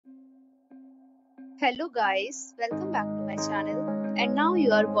Hello guys, welcome back to my channel. And now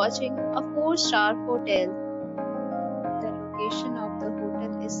you are watching a 4-star hotel. The location of the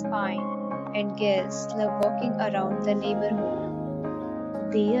hotel is fine and guests love walking around the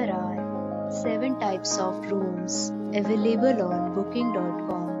neighborhood. There are 7 types of rooms available on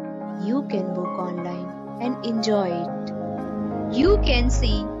booking.com. You can book online and enjoy it. You can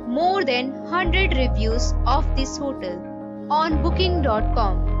see more than 100 reviews of this hotel on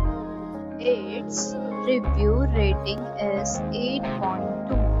booking.com. Its review rating is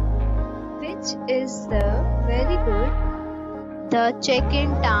 8.2, which is very good. The check-in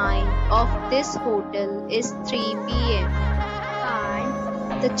time of this hotel is 3 p.m.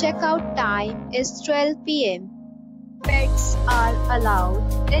 and the checkout time is 12 p.m. Pets are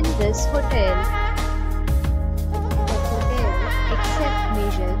allowed in this hotel. The hotel accepts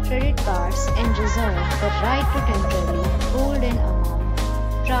major credit cards and reserves the right to temporarily hold an amount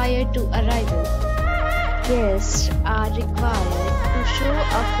prior to arrival. Guests are required to show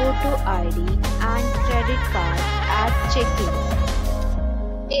a photo ID and credit card at check-in.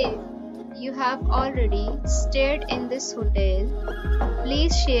 If you have already stayed in this hotel,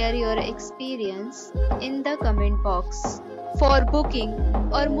 please share your experience in the comment box. For booking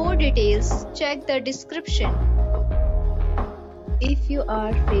or more details, check the description. If you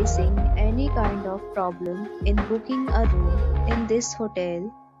are facing any kind of problem in booking a room in this hotel,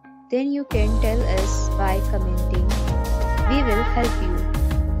 then you can tell us by commenting. We will help you.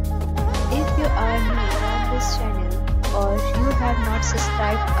 If you are new on this channel or you have not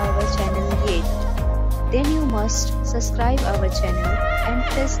subscribed our channel yet, then you must subscribe our channel and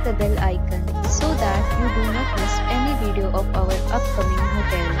press the bell icon so that you do not miss any video of our upcoming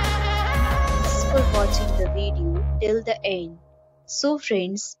hotel. Thanks for watching the video till the end. So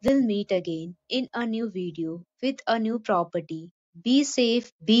friends, we'll meet again in a new video with a new property. Be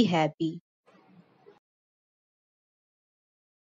safe, be happy.